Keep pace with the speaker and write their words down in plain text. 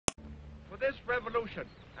this revolution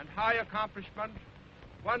and high accomplishment,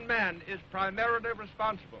 one man is primarily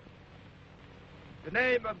responsible. The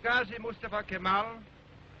name of Gazi Mustafa Kemal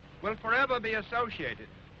will forever be associated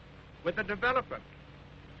with the development,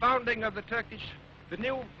 founding of the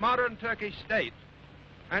new modern Turkish state,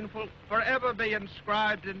 and will forever be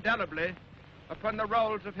inscribed indelibly upon the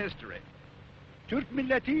rolls of history. Türk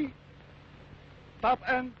milleti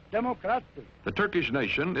taben demokrattır. The Turkish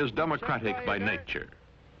nation is democratic by nature.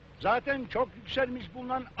 Zaten çok yükselmiş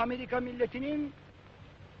bulunan Amerika milletinin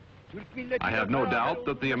Türk milleti. I have no doubt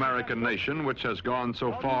that the American nation, which has gone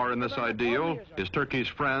so far in this ideal, is Turkey's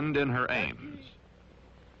friend in her aims.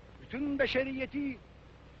 Bütün beşeriyeti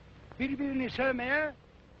birbirini sevmeye.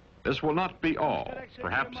 This will not be all.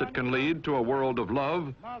 Perhaps it can lead to a world of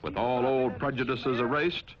love, with all old prejudices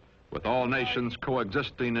erased, with all nations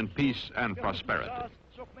coexisting in peace and prosperity.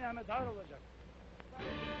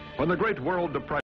 When the great world depression